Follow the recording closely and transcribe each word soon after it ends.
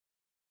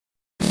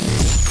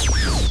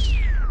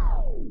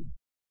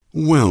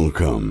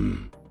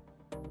Welcome.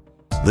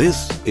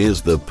 This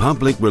is the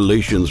Public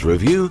Relations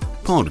Review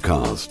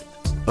podcast,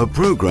 a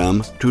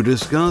program to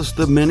discuss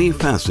the many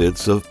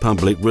facets of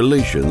public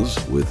relations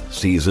with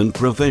seasoned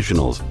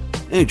professionals,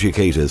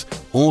 educators,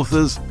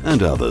 authors,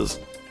 and others.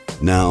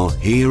 Now,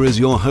 here is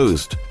your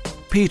host,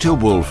 Peter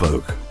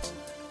Woolfolk.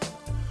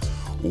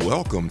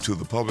 Welcome to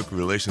the Public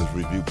Relations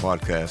Review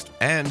podcast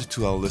and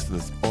to our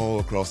listeners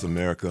all across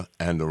America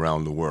and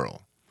around the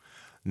world.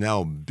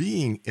 Now,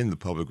 being in the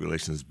public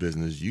relations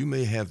business, you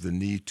may have the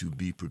need to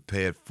be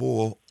prepared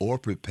for or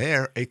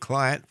prepare a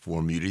client for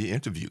a media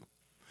interview.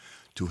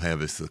 To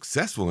have a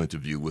successful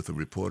interview with a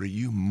reporter,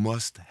 you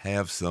must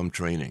have some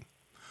training.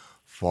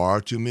 Far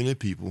too many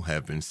people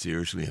have been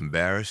seriously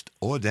embarrassed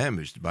or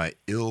damaged by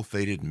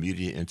ill-fated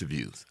media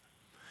interviews.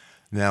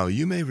 Now,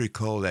 you may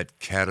recall that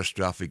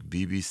catastrophic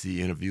BBC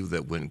interview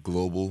that went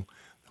global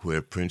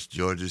where Prince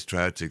George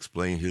tried to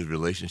explain his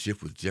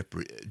relationship with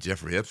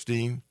Jeffrey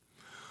Epstein.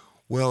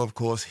 Well, of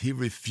course, he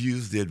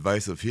refused the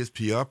advice of his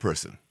PR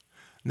person.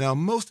 Now,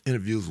 most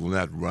interviews will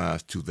not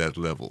rise to that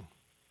level.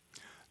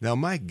 Now,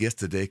 my guest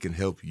today can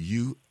help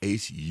you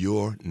ace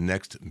your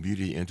next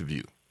media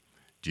interview.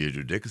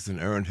 Deirdre Dickinson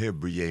earned her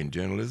BA in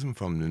journalism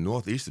from the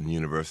Northeastern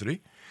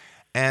University,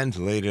 and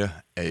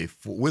later,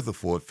 with a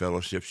Ford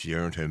Fellowship, she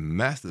earned her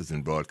master's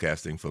in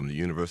broadcasting from the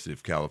University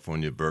of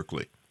California,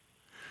 Berkeley.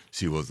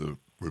 She was a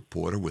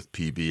reporter with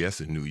PBS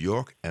in New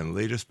York and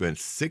later spent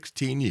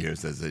 16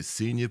 years as a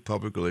senior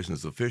public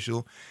relations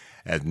official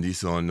at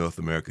Nissan North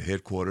America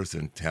headquarters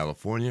in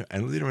California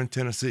and later in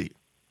Tennessee.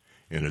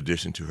 In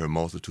addition to her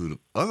multitude of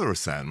other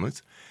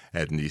assignments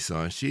at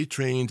Nissan, she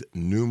trained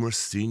numerous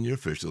senior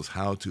officials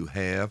how to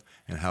have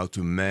and how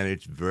to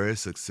manage very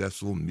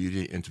successful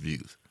media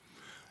interviews.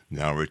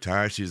 Now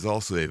retired, she is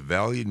also a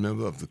valued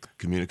member of the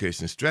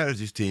Communication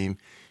Strategies team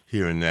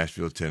here in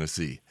Nashville,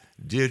 Tennessee.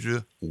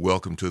 Deirdre,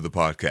 welcome to the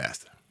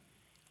podcast.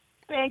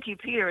 Thank you,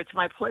 Peter. It's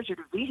my pleasure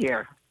to be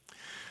here.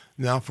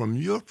 Now, from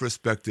your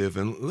perspective,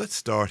 and let's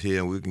start here,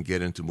 and we can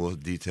get into more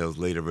details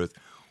later, but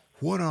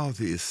what are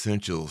the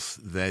essentials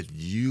that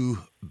you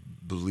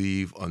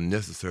believe are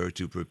necessary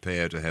to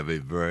prepare to have a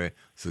very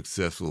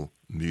successful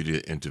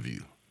media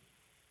interview?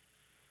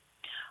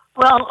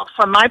 Well,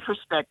 from my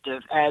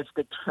perspective as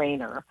the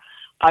trainer,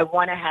 I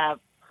want to have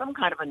some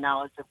kind of a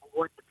knowledge of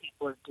what the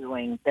people are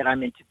doing that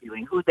I'm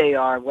interviewing, who they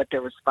are, what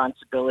their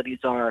responsibilities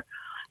are,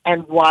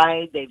 and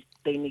why they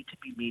need to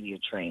be media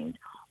trained,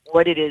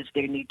 what it is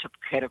they need to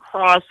get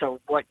across, or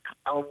what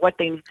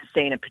they need to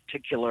say in a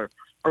particular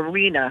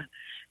arena.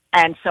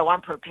 And so I'm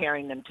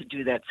preparing them to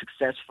do that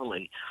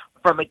successfully.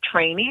 From a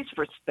trainee's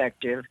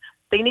perspective,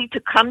 they need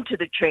to come to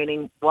the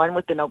training, one,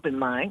 with an open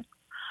mind.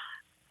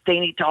 They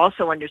need to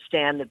also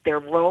understand that their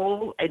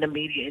role in a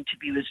media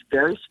interview is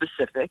very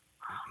specific.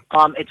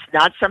 It's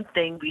not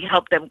something we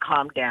help them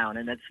calm down,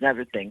 and that's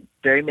another thing.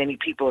 Very many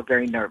people are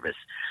very nervous.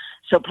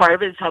 So part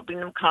of it is helping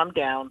them calm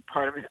down.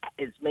 Part of it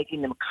is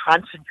making them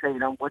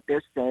concentrate on what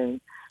they're saying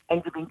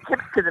and giving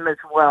tips to them as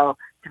well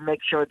to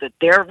make sure that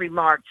their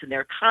remarks and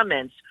their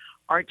comments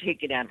aren't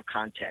taken out of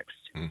context.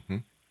 Mm-hmm.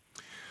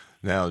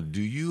 Now,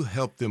 do you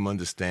help them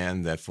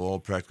understand that for all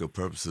practical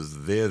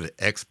purposes, they're the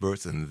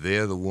experts and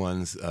they're the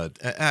ones,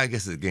 I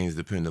guess it again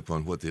depends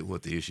upon what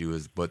the issue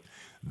is, but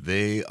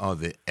they are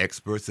the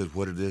experts at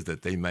what it is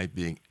that they might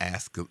be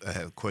asked,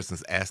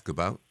 questions asked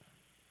about?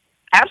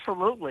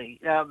 Absolutely.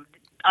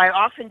 I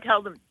often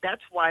tell them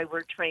that's why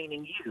we're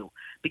training you,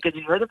 because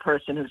you're the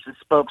person who's the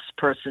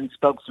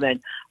spokesman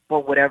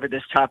for whatever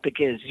this topic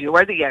is. You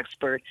are the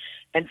expert.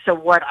 And so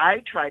what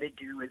I try to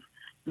do is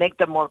make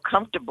them more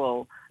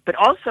comfortable, but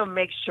also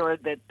make sure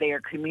that they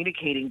are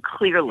communicating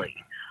clearly.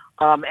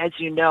 As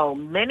you know,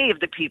 many of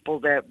the people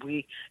that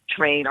we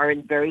train are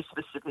in very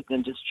specific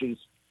industries.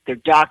 They're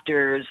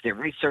doctors, they're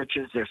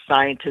researchers, they're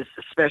scientists,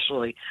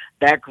 especially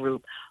that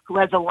group, who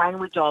has a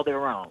language all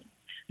their own.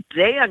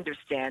 They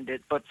understand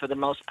it, but for the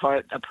most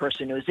part, a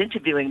person who is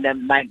interviewing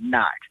them might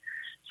not.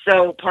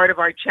 So part of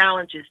our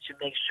challenge is to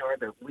make sure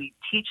that we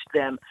teach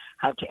them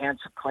how to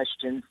answer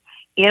questions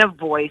in a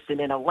voice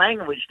and in a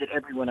language that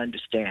everyone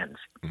understands.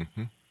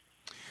 Mm-hmm.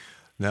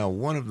 Now,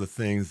 one of the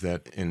things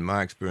that, in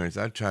my experience,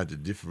 I tried to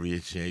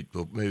differentiate,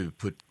 but maybe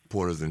put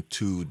reporters in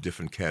two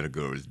different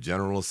categories.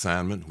 General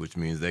assignment, which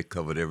means they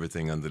covered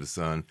everything under the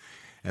sun,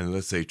 and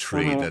let's say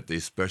trade, that they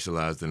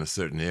specialized in a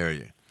certain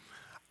area.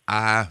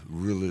 I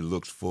really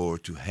looked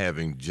forward to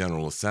having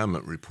general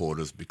assignment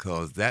reporters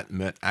because that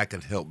meant I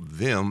could help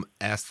them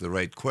ask the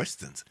right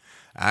questions.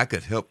 I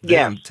could help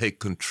them take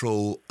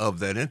control of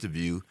that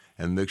interview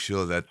and make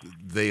sure that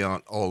they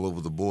aren't all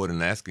over the board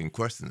and asking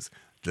questions.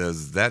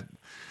 Does that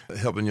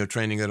help in your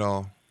training at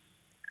all?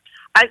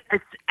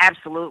 It's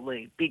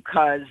absolutely,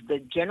 because the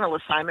general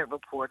assignment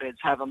reporters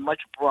have a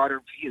much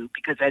broader view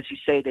because, as you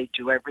say, they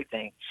do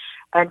everything.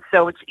 And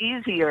so it's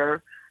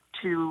easier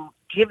to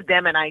give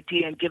them an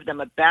idea and give them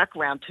a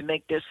background to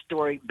make their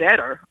story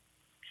better,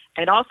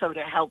 and also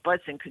to help us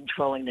in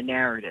controlling the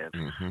narrative.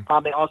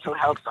 Mm-hmm. It also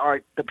helps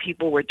the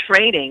people we're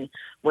training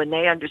when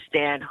they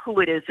understand who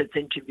it is that's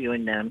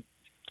interviewing them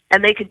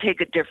and they can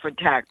take a different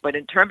tack. But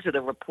in terms of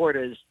the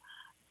reporters,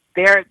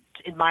 they're,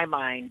 in my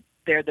mind,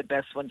 they're the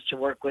best ones to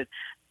work with.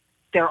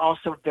 They're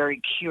also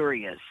very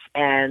curious,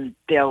 and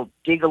they'll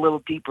dig a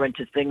little deeper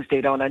into things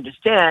they don't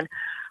understand,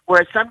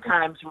 whereas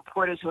sometimes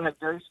reporters who have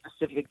very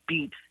specific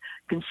beats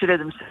consider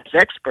themselves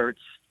experts,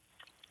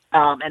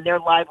 and they're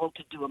liable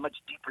to do a much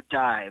deeper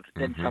dive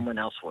than someone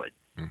else would.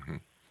 Mm-hmm.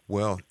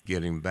 Well,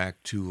 getting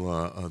back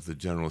to the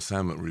general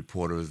assignment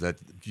reporters, that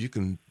you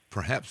can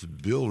perhaps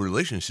build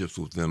relationships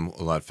with them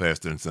a lot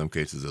faster in some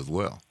cases as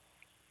well.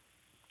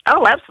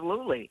 Oh,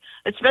 absolutely.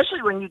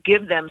 Especially when you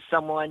give them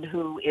someone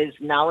who is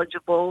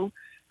knowledgeable,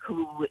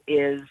 who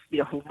is,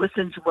 who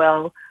listens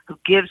well, who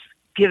gives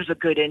a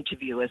good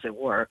interview, as it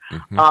were.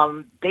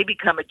 They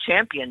become a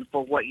champion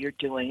for what you're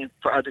doing and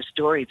for other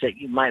stories that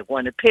you might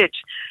want to pitch,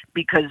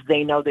 because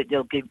they know that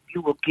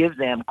you will give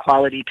them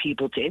quality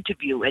people to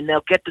interview, and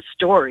they'll get the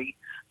story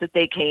that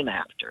they came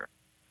after.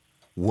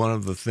 One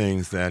of the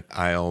things that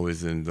I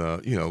always,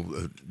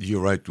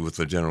 you're right with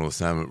the general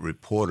assignment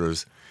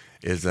reporters,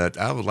 is that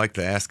I would like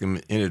to ask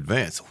them in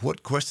advance,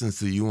 what questions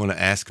do you want to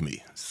ask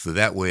me? So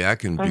that way I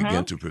can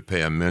begin to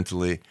prepare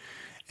mentally.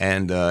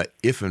 And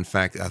if, in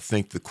fact, I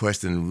think the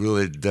question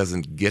really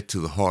doesn't get to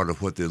the heart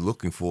of what they're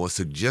looking for,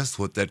 suggest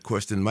what that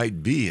question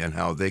might be and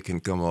how they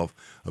can come off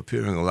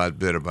appearing a lot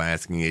better by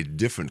asking a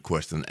different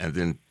question and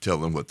then tell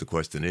them what the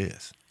question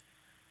is.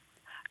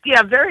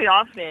 Yeah, very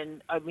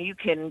often,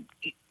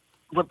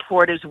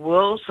 reporters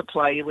will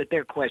supply you with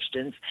their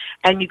questions,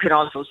 and you can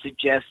also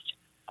suggest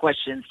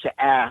questions to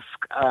ask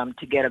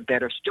to get a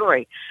better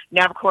story.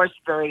 Now, of course,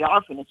 very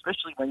often,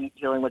 especially when you're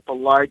dealing with the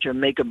larger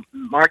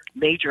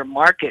major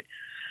market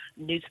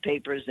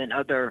newspapers and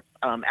other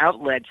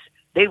outlets,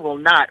 they will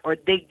not, or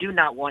they do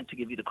not want to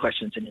give you the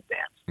questions in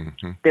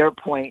advance. Their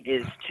point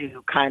is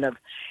to kind of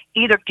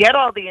either get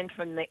all the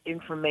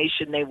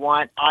information they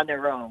want on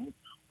their own,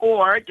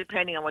 or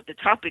depending on what the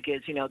topic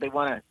is, they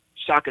want to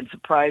shock and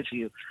surprise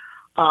you.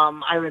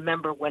 I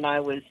remember when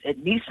I was at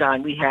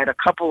Nissan, we had a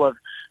couple of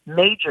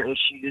major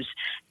issues,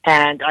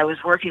 and I was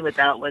working with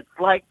outlets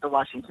like the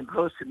Washington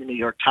Post and the New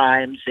York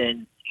Times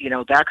and,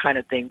 that kind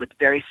of thing, with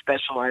very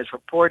specialized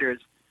reporters.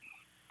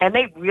 And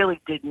they really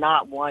did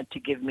not want to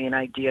give me an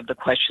idea of the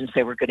questions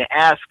they were going to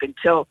ask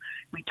until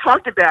we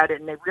talked about it,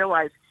 and they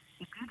realized,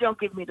 if you don't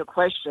give me the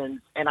questions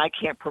and I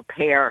can't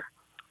prepare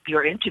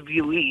your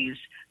interviewees,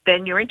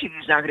 then your interview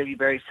is not going to be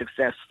very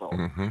successful.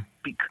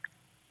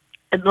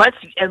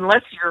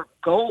 Unless your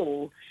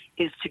goal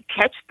is to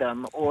catch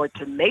them or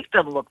to make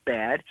them look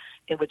bad,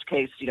 in which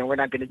case, we're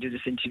not going to do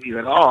this interview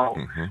at all.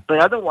 But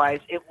otherwise,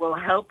 it will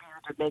help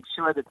you to make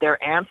sure that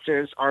their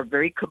answers are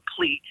very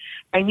complete,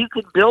 and you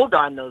could build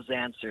on those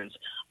answers,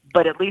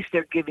 but at least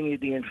they're giving you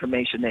the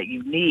information that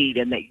you need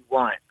and that you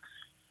want.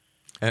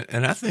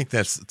 And I think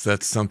that's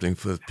something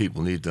for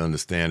people need to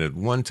understand at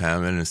one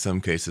time, and in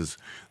some cases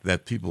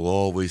that people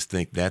always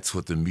think that's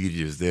what the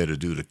media is there to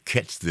do, to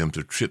catch them,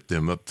 to trip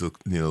them up, to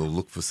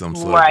look for some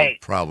sort of a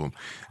problem.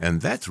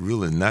 And that's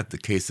really not the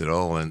case at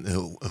all, and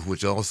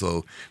which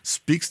also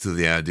speaks to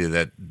the idea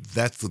that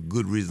that's a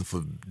good reason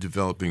for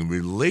developing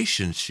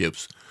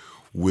relationships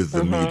with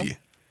the media.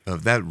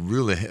 That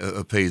really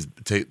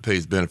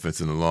pays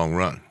benefits in the long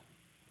run.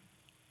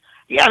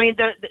 Yeah,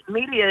 the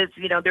media is,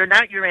 they're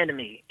not your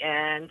enemy.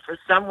 And for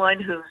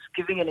someone who's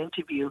giving an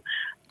interview,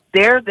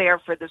 they're there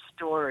for the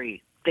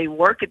story. They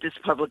work at this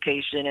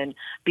publication, and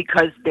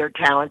because they're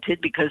talented,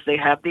 because they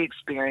have the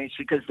experience,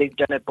 because they've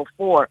done it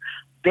before,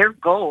 their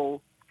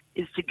goal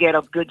is to get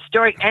a good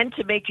story and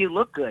to make you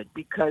look good,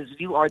 because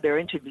you are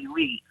their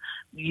interviewee.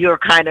 Your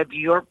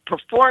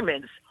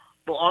performance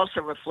will also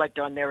reflect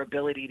on their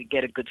ability to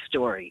get a good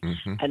story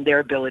and their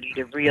ability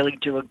to really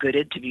do a good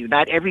interview.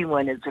 Not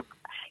everyone is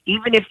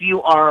even if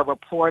you are a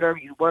reporter,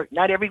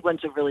 not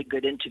everyone's a really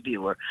good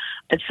interviewer.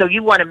 And so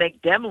you want to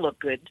make them look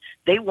good.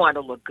 They want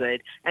to look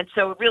good. And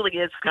so it really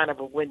is kind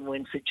of a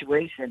win-win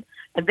situation.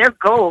 And their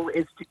goal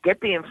is to get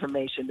the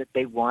information that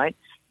they want,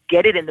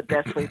 get it in the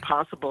best way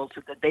possible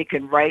so that they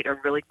can write a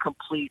really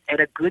complete and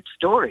a good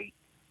story.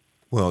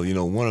 Well,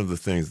 one of the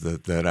things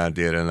that I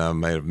did, and I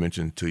might have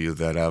mentioned to you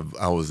that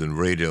I was in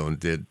radio and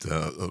did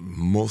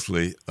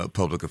mostly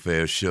public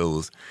affairs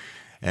shows,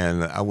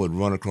 and I would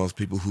run across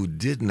people who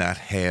did not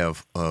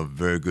have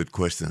very good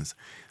questions.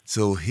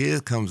 So here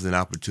comes an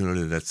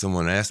opportunity that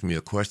someone asked me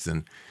a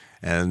question,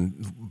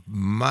 and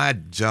my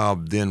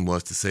job then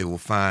was to say, well,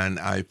 fine,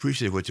 I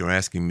appreciate what you're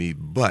asking me,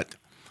 but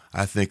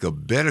I think a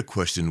better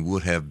question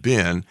would have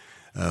been,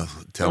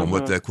 tell them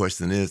what that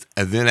question is,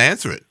 and then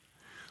answer it.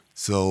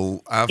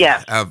 So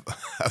I've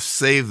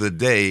saved the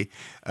day,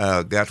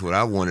 got what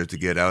I wanted to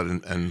get out,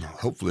 and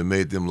hopefully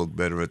made them look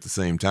better at the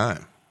same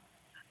time.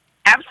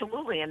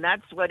 Absolutely, and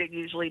that's what it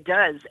usually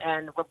does.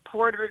 And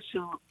reporters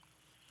who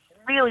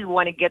really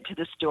want to get to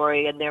the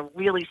story and they're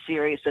really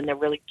serious and they're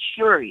really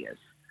curious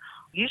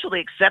usually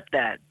accept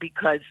that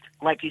because,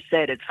 like you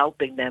said, it's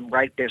helping them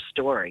write their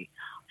story.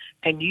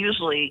 And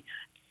usually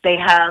they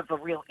have a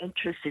real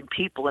interest in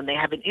people and they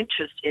have an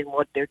interest in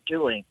what they're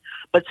doing.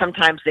 But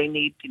sometimes they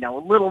need, a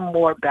little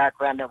more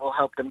background that will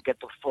help them get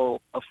the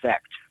full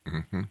effect.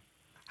 Mm-hmm.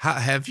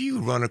 Have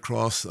you run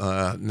across,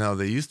 now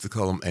they used to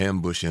call them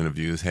ambush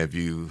interviews, have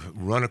you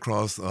run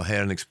across or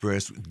had an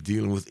experience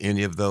dealing with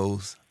any of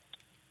those?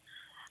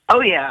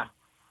 Oh, yeah.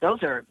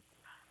 Those are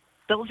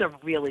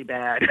really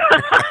bad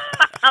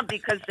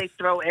because they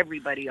throw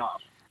everybody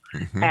off.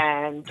 Mm-hmm.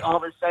 And all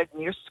of a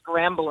sudden you're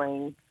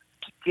scrambling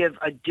to give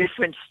a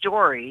different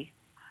story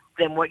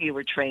than what you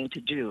were trained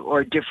to do,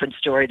 or a different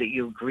story that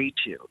you agreed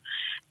to.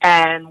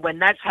 And when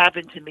that's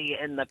happened to me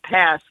in the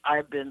past,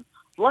 I've been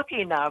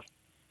lucky enough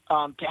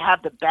to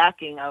have the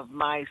backing of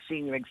my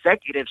senior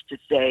executives to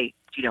say,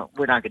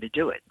 we're not going to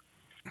do it,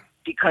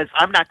 because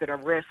I'm not going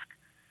to risk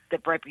the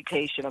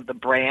reputation of the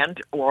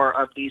brand or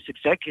of these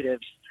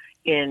executives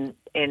in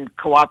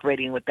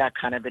cooperating with that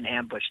kind of an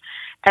ambush.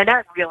 And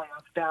that really,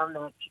 I found that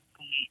to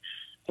be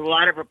a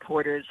lot of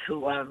reporters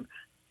who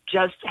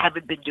just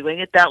haven't been doing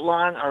it that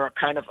long or are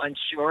kind of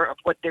unsure of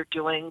what they're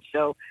doing.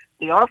 So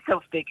they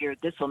also figure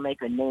this will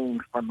make a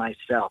name for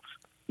myself.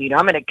 I'm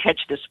going to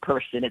catch this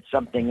person at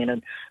something,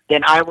 and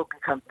then I will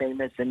become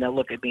famous, and they'll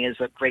look at me as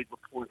a great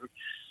reporter,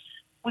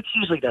 which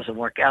usually doesn't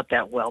work out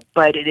that well.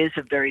 But it is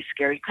a very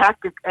scary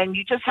tactic, and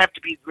you just have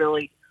to be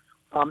really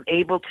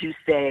able to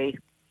say,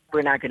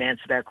 we're not going to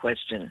answer that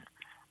question,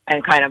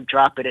 and kind of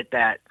drop it at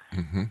that.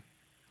 Mm-hmm.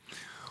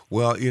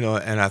 Well,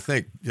 and I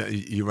think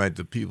you're right,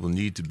 the people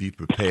need to be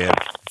prepared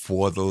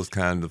for those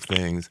kind of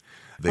things.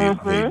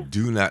 They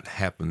do not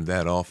happen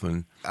that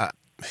often. I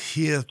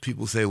hear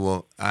people say,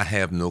 well, I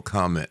have no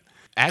comment.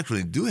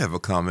 Actually do have a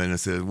comment and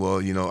says, well,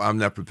 I'm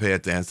not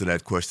prepared to answer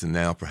that question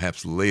now.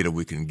 Perhaps later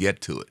we can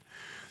get to it.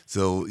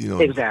 So,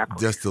 Exactly.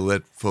 Just to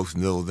let folks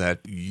know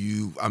that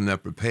I'm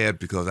not prepared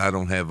because I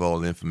don't have all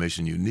the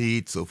information you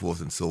need, so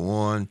forth and so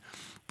on.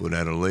 But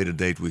at a later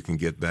date, we can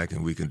get back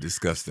and we can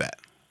discuss that.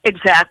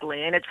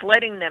 Exactly. And it's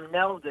letting them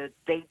know that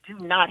they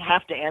do not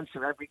have to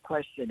answer every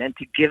question, and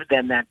to give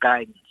them that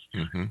guidance.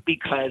 Mm-hmm.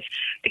 Because,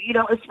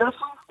 especially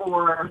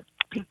for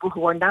people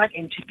who are not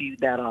interviewed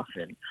that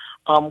often,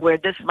 where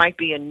this might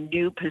be a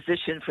new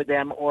position for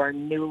them or a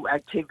new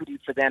activity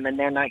for them and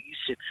they're not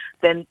used to,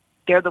 then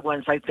they're the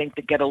ones, I think,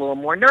 that get a little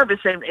more nervous,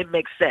 and it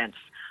makes sense.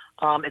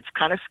 It's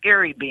kind of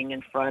scary being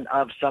in front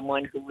of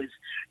someone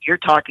you're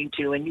talking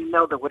to, and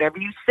that whatever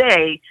you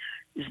say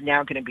is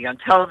now going to be on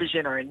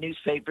television or in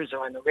newspapers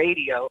or on the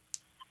radio,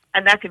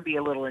 and that can be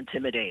a little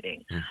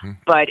intimidating. Mm-hmm.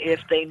 But if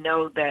they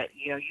know that,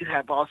 you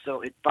have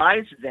also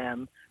advised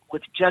them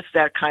with just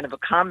that kind of a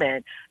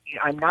comment,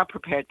 I'm not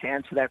prepared to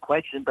answer that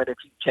question, but if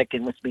you check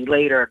in with me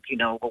later,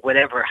 or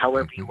whatever,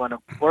 however you want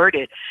to word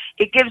it,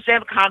 it gives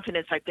them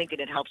confidence, I think,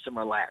 and it helps them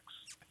relax.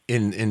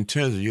 In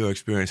terms of your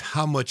experience,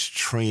 how much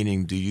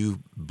training do you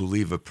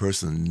believe a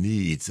person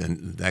needs,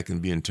 and that can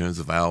be in terms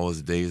of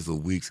hours, days, or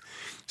weeks,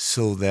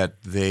 so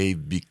that they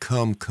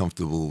become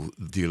comfortable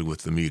dealing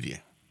with the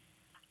media?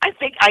 I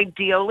think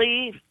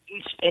ideally,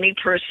 any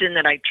person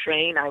that I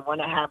train, I want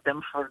to have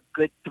them for a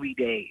good 3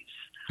 days.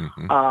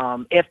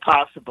 Mm-hmm. If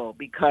possible,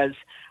 because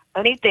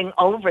anything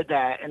over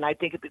that, and I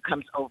think it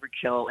becomes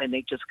overkill, and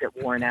they just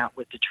get worn out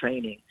with the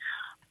training.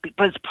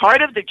 Because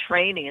part of the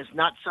training is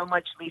not so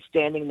much me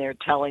standing there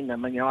telling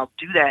them, and I'll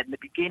do that in the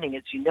beginning,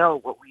 as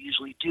what we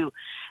usually do,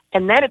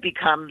 and then it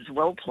becomes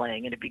role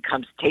playing, and it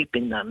becomes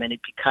taping them, and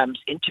it becomes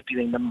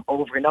interviewing them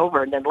over and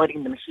over, and then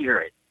letting them hear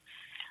it,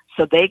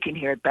 so they can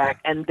hear it back,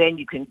 and then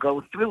you can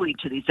go through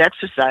each of these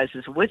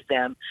exercises with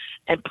them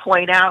and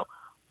point out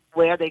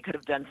where they could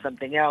have done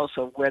something else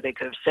or where they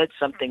could have said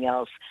something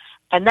else.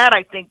 And that,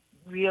 I think,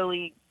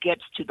 really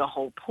gets to the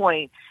whole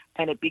point,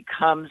 and it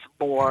becomes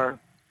more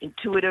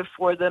intuitive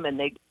for them, and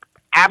they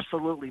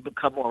absolutely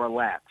become more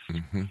relaxed.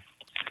 Mm-hmm.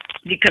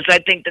 Because I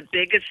think the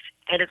biggest,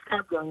 and it's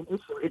not going to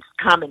issue, it's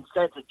common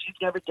sense. If you've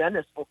never done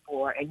this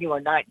before and you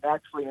are not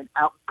naturally an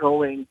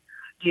outgoing,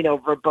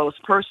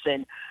 verbose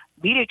person,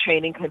 media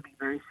training can be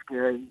very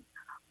scary.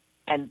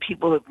 And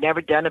people who've never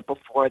done it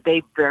before,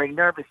 they're very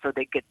nervous, so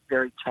they get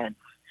very tense.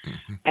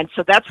 Mm-hmm. And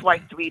so that's why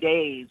 3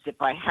 days,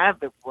 if I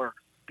have it,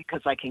 works,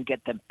 because I can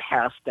get them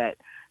past that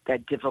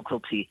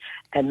difficulty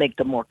and make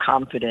them more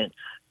confident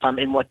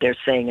in what they're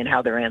saying and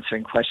how they're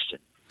answering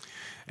questions.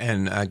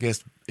 And I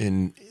guess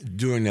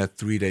during that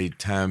 3-day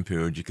time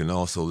period, you can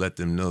also let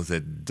them know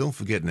that, don't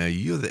forget now,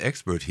 you're the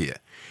expert here.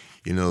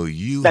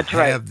 You That's have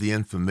right. the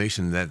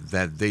information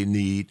that they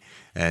need,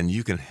 and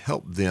you can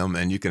help them,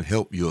 and you can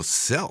help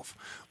yourself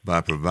by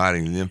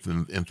providing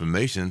the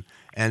information.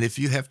 And if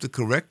you have to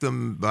correct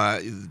them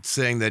by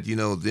saying that,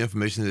 the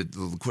information,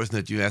 the question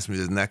that you asked me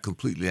is not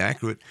completely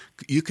accurate,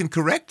 you can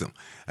correct them.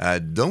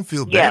 Don't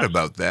feel bad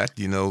about that,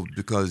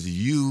 because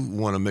you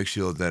want to make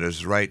sure that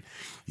it's right,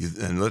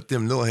 and let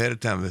them know ahead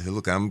of time,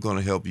 look, I'm going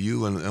to help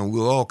you, and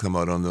we'll all come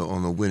out on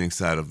the winning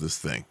side of this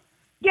thing.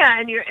 Yeah,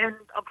 and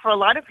for a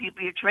lot of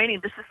people you're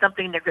training, this is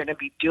something they're going to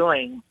be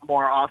doing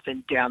more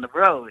often down the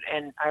road.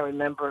 And I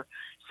remember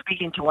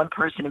speaking to one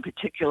person in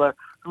particular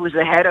who was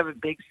the head of a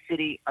big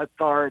city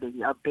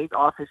authority, a big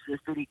office in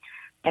the city.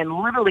 And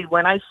literally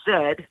when I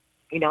said,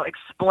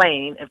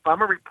 explain. If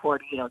I'm a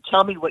reporter,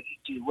 tell me what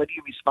you do. What are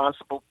you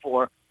responsible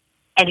for?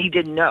 And he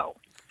didn't know.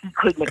 He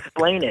couldn't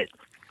explain it.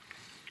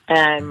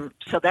 And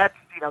so that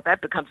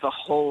becomes a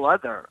whole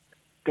other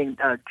thing,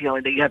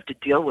 dealing that you have to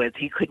deal with.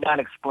 He could not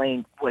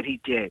explain what he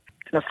did.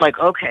 And it's like,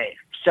 okay,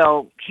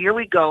 so here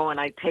we go. And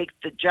I take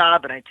the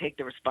job and I take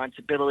the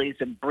responsibilities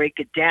and break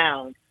it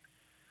down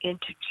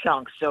into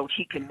chunks so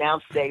he can now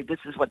say, this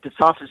is what this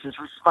office is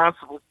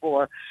responsible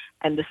for,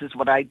 and this is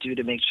what I do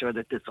to make sure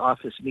that this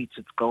office meets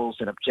its goals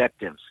and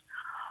objectives.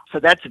 So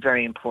that's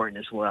very important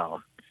as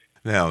well.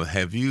 Now,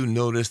 have you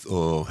noticed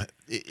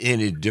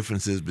any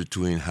differences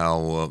between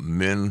how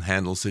men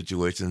handle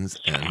situations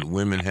and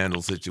women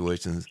handle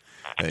situations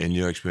in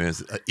your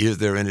experience? Is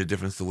there any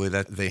difference the way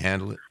that they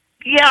handle it?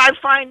 Yeah, I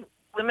find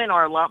women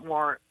are a lot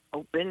more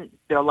open.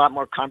 They're a lot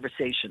more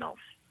conversational.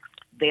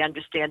 They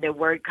understand. They're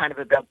worried kind of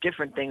about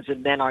different things,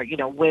 and men are,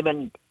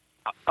 women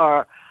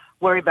are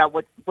worried about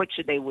what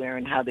should they wear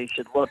and how they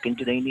should look, and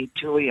do they need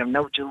jewelry or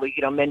no jewelry.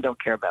 Men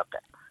don't care about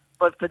that.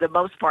 But for the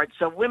most part,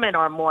 so women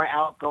are more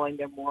outgoing.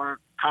 They're more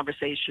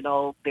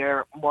conversational.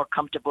 They're more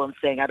comfortable in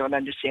saying, I don't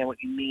understand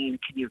what you mean.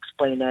 Can you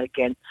explain that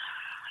again?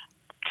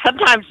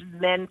 Sometimes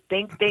men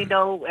think they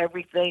know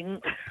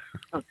everything,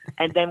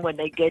 and then when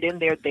they get in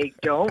there, they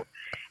don't.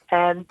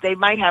 And they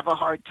might have a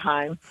hard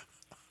time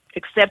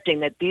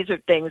accepting that these are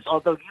things,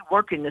 although you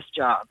work in this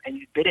job and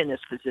you've been in this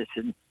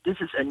position, this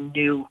is a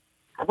new,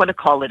 I want to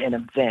call it an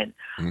event,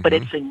 but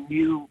it's a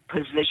new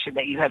position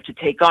that you have to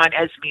take on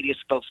as media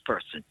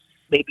spokesperson.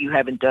 Maybe you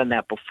haven't done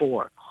that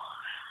before.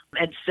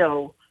 And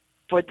so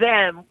for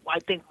them, I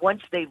think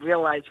once they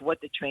realize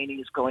what the training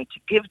is going to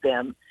give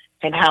them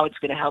and how it's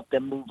going to help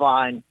them move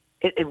on,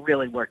 it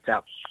really works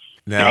out.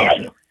 Now,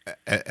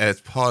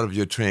 as part of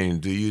your training,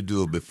 do you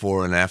do a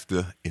before and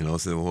after?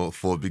 So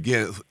for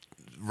beginners,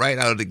 right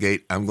out of the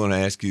gate, I'm going to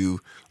ask you,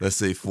 let's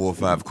say 4 or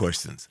 5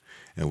 questions,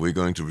 and we're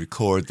going to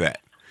record that.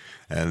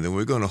 And then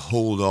we're going to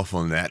hold off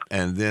on that.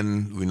 And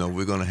then,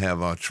 we're going to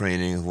have our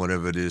training,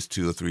 whatever it is,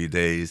 2 or 3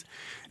 days.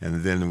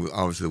 And then,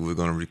 obviously, we're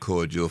going to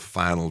record your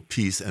final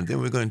piece. And then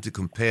we're going to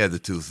compare the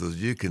two so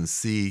you can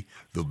see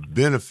the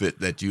benefit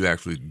that you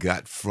actually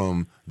got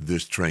from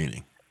this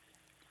training.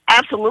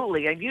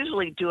 Absolutely. I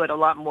usually do it a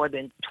lot more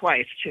than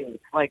twice, too.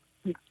 Like,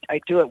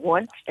 I do it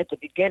once at the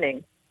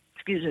beginning,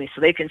 so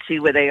they can see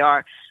where they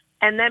are.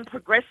 And then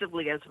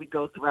progressively, as we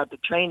go throughout the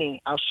training,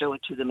 I'll show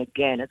it to them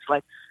again. It's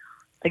like,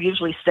 I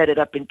usually set it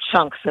up in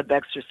chunks of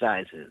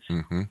exercises.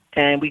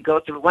 And we go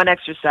through one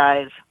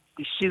exercise,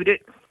 we shoot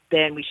it,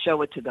 then we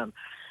show it to them.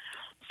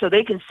 So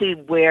they can see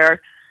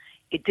where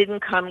it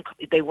didn't come,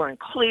 they weren't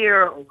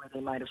clear, or where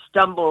they might have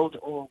stumbled,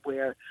 or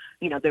where,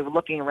 they were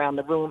looking around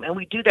the room. And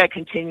we do that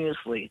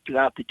continuously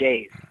throughout the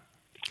days.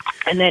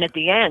 And then at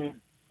the end,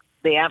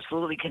 they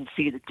absolutely can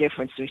see the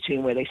difference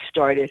between where they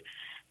started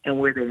and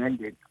where they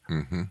ended.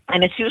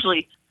 And it's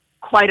usually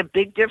quite a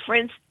big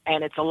difference,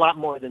 and it's a lot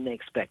more than they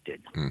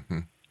expected.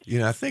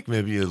 I think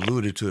maybe you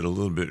alluded to it a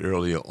little bit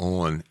earlier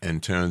on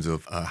in terms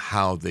of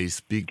how they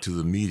speak to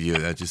the media.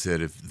 As you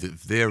said, if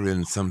they're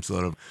in some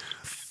sort of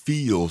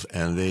field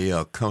and they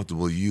are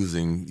comfortable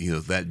using,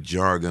 that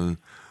jargon,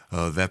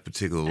 that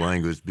particular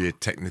language, be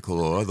it technical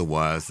or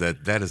otherwise,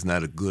 that is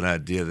not a good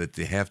idea, that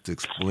they have to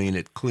explain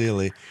it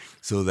clearly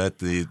so that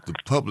the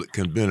public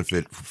can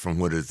benefit from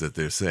what it is that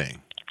they're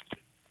saying.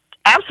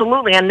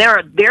 Absolutely. And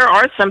there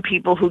are some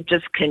people who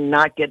just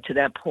cannot get to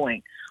that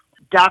point.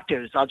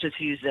 Doctors, I'll just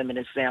use them as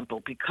an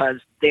example because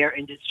their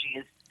industry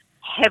is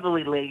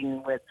heavily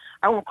laden with,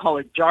 I won't call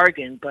it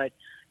jargon, but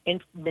in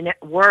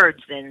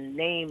words and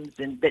names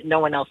and that no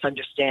one else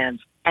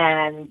understands.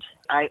 And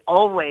I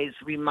always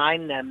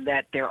remind them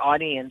that their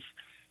audience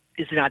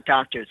is not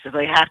doctors. So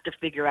they have to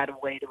figure out a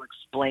way to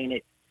explain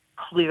it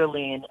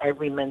clearly in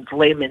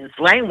layman's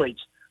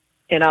language.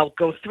 And I'll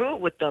go through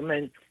it with them.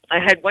 And I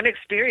had one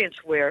experience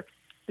where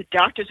the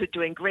doctors were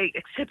doing great,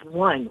 except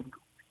one.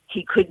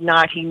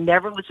 He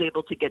never was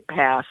able to get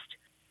past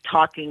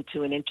talking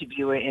to an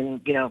interviewer in,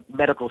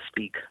 medical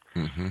speak.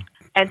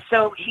 And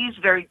so he's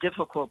very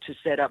difficult to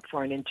set up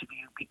for an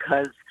interview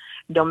because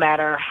no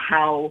matter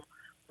how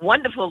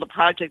wonderful the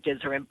project is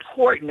or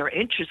important or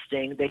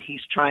interesting that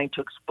he's trying to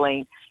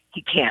explain,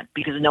 he can't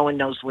because no one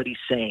knows what he's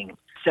saying.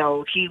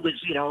 So he was,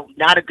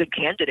 not a good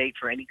candidate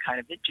for any kind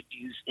of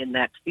interviews in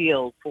that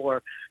field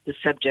for the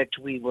subject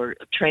we were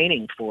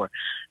training for.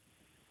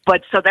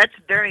 But so that's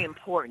very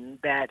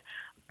important that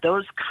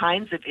those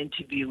kinds of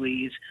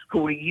interviewees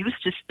who are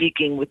used to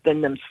speaking within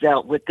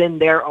themselves, within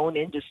their own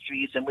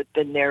industries and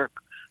within their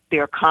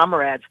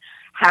comrades,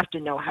 have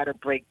to know how to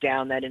break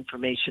down that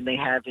information they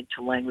have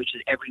into language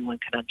that everyone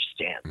can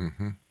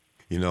understand.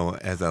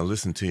 As I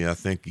listened to you, I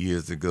think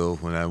years ago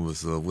when I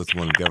was with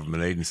one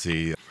government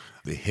agency,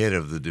 the head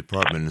of the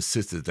department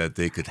insisted that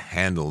they could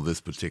handle this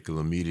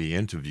particular media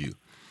interview.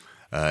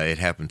 It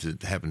happened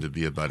to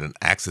be about an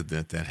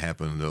accident that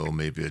happened,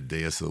 maybe a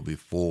day or so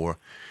before.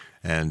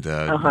 And,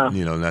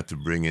 not to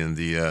bring in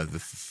the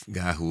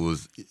guy who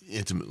was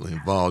intimately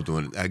involved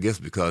in it, I guess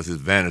because his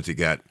vanity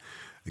got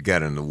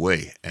got in the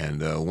way.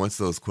 And once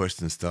those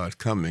questions started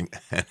coming,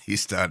 and he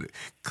started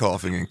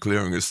coughing and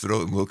clearing his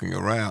throat and looking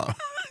around,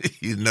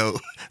 you know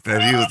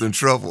that he was in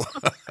trouble.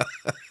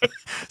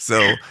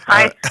 So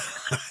I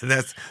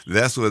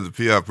that's where the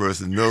PR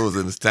person knows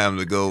that it's time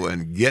to go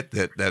and get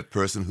that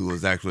person who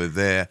was actually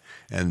there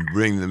and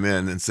bring them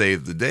in and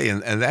save the day.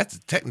 And that's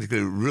technically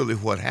really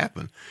what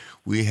happened.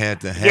 We had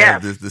to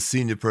have yes. the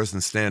senior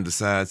person stand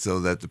aside so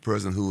that the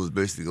person who was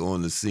basically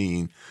on the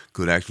scene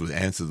could actually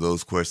answer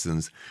those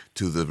questions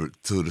to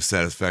the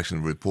satisfaction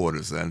of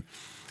reporters. And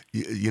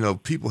you know,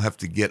 people have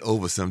to get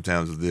over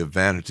sometimes of their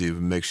vanity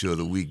and make sure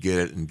that we get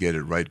it and get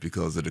it right,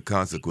 because of the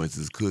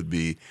consequences could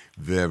be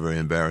very, very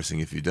embarrassing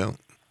if you don't.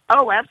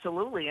 Oh,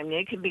 absolutely. I mean,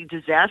 it can be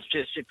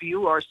disastrous if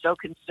you are so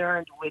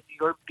concerned with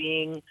your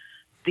being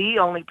the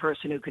only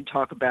person who can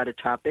talk about a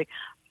topic.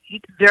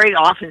 Very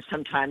often,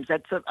 sometimes,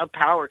 that's a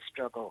power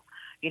struggle.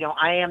 You know,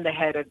 I am the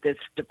head of this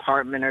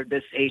department or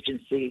this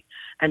agency,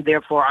 and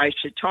therefore I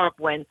should talk,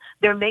 when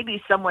there may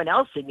be someone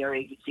else in your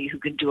agency who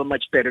can do a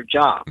much better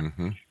job.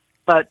 Mm-hmm.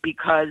 But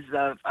because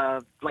of,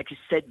 like you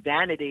said,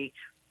 vanity,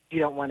 you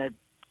don't want to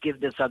give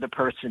this other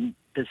person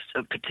this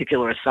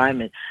particular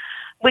assignment,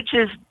 which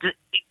is,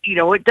 you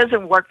know, it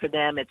doesn't work for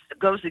them. It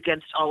goes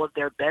against all of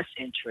their best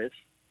interests.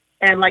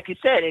 And like you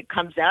said, it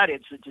comes out,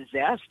 it's a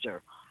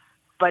disaster.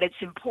 But it's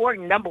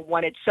important, number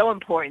one, it's so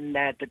important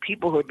that the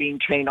people who are being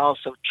trained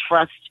also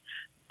trust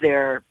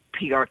their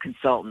PR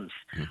consultants.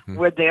 Mm-hmm.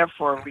 We're there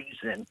for a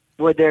reason.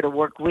 We're there to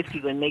work with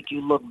you and make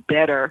you look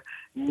better,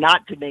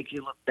 not to make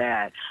you look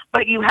bad.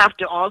 But you have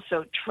to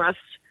also trust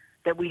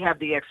that we have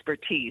the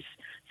expertise.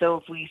 So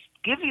if we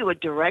give you a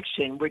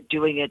direction, we're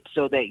doing it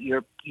so that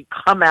you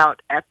come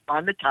out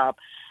on the top,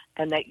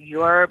 and that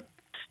your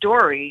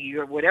story,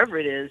 your whatever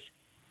it is,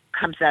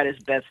 comes out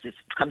best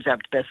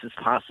as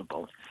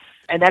possible.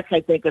 And that's,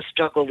 I think, a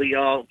struggle we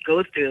all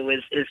go through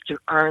is to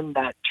earn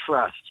that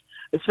trust,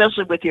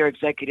 especially with your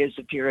executives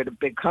if you're at a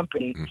big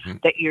company, Mm-hmm.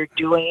 that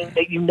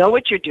you know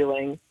what you're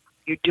doing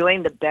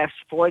the best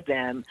for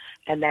them,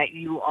 and that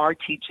you are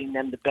teaching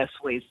them the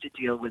best ways to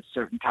deal with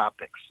certain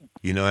topics.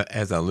 You know,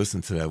 as I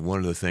listened to that, one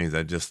of the things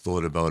I just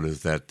thought about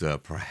is that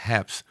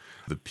perhaps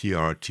the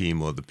PR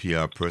team or the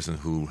PR person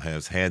who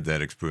has had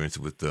that experience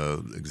with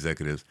the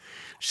executives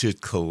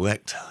should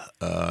collect,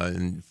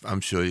 and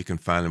I'm sure you can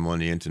find them on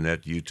the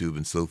internet, YouTube,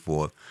 and so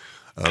forth,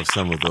 of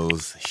some of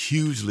those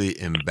hugely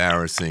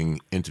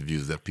embarrassing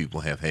interviews that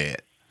people have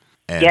had.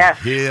 And Yes.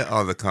 here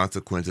are the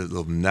consequences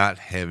of not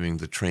having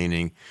the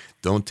training.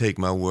 Don't take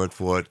my word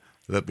for it.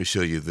 Let me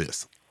show you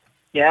this.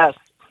 Yes,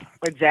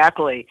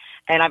 exactly.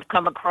 And I've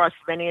come across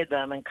many of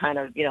them and kind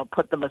of,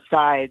 put them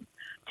aside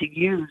to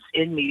use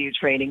in media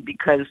training,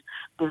 because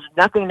there's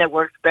nothing that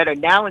works better.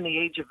 Now in the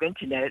age of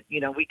internet,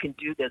 we can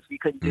do this. We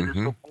couldn't do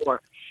Mm-hmm. this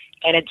before.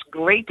 And it's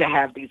great to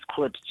have these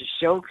clips to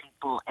show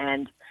people,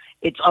 and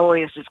it's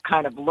always this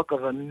kind of look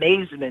of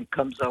amazement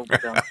comes over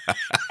them.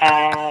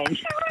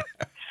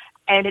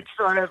 And it's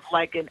sort of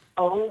like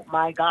oh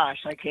my gosh,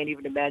 I can't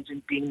even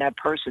imagine being that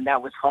person.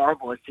 That was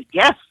horrible. I said,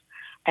 yes.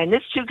 And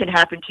this too can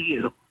happen to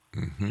you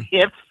Mm-hmm.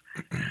 if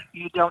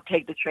you don't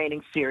take the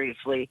training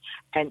seriously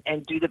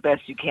and do the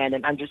best you can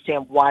and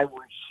understand why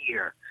we're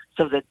here,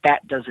 so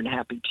that doesn't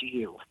happen to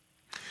you.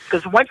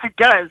 Because once it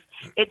does,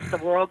 it's the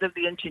world of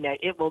the internet.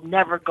 It will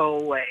never go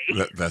away.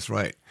 That's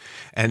right.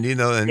 And, you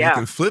Yeah.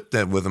 can flip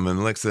that with them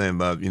and like saying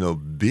about,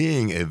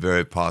 being a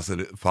very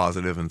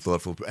positive and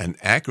thoughtful and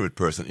accurate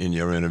person in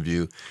your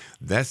interview.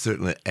 That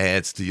certainly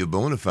adds to your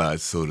bona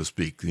fides, so to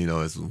speak.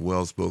 As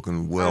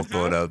well-spoken, well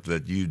thought out,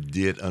 that you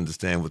did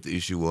understand what the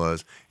issue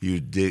was. You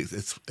did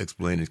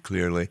explain it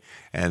clearly,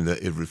 and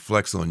it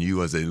reflects on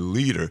you as a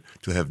leader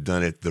to have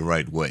done it the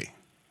right way.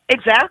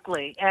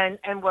 Exactly.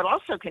 And what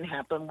also can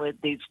happen with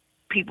these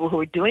people who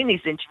are doing these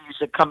interviews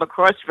that come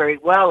across very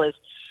well is,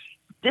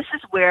 this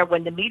is where,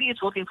 when the media is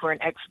looking for an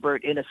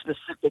expert in a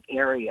specific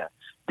area,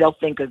 they'll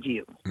think of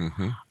you.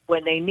 Mm-hmm.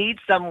 When they need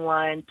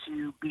someone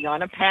to be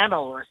on a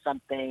panel or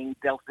something,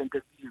 they'll think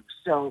of you.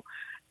 So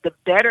the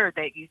better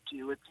that you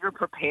do, if you're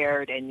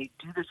prepared and you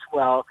do this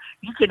well,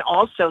 you can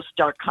also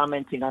start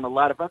commenting on a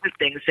lot of other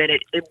things, and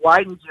it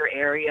widens your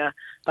area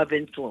of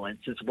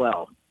influence as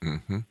well.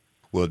 Mm-hmm.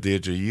 Well,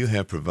 Deirdre, you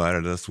have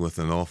provided us with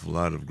an awful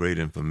lot of great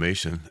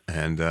information,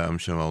 and I'm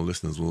sure our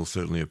listeners will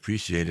certainly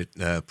appreciate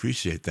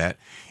that.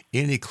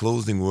 Any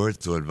closing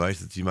words or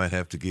advice that you might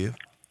have to give?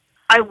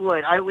 I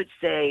would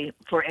say,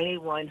 for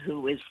anyone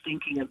who is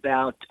thinking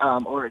about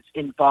or is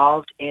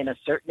involved in a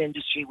certain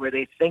industry where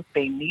they think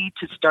they need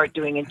to start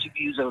doing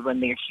interviews, or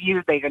when they're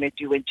here they're going to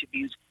do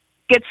interviews,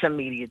 get some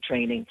media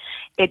training.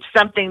 It's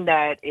something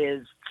that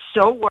is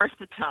so worth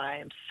the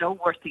time, so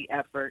worth the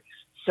effort,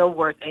 so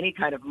worth any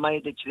kind of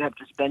money that you have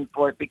to spend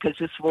for it, because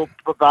this will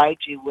provide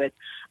you with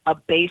a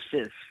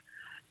basis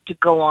to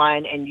go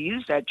on and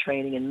use that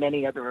training in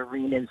many other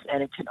arenas,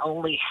 and it can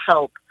only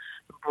help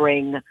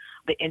bring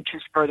the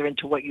interest further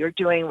into what you're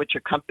doing, what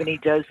your company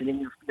does, and in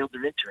your field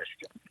of interest.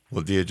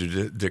 Well,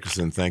 Deirdre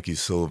Dickerson, thank you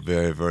so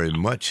very, very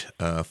much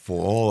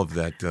for all of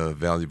that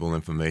valuable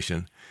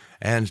information.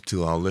 And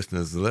to our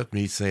listeners, let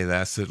me say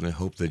that I certainly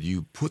hope that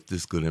you put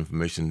this good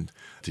information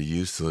to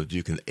use so that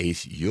you can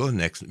ace your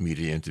next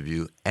media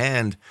interview.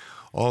 And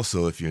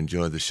also, if you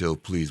enjoyed the show,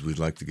 please, we'd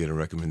like to get a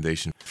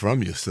recommendation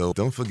from you. So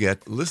don't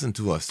forget, listen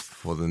to us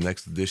for the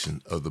next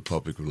edition of the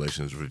Public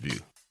Relations Review.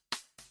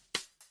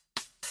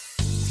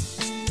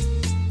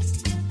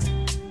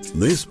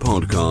 This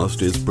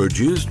podcast is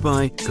produced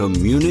by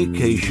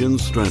Communication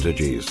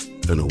Strategies,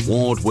 an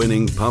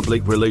award-winning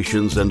public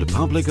relations and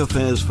public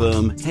affairs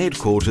firm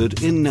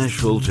headquartered in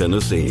Nashville,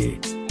 Tennessee.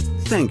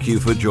 Thank you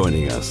for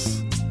joining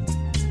us.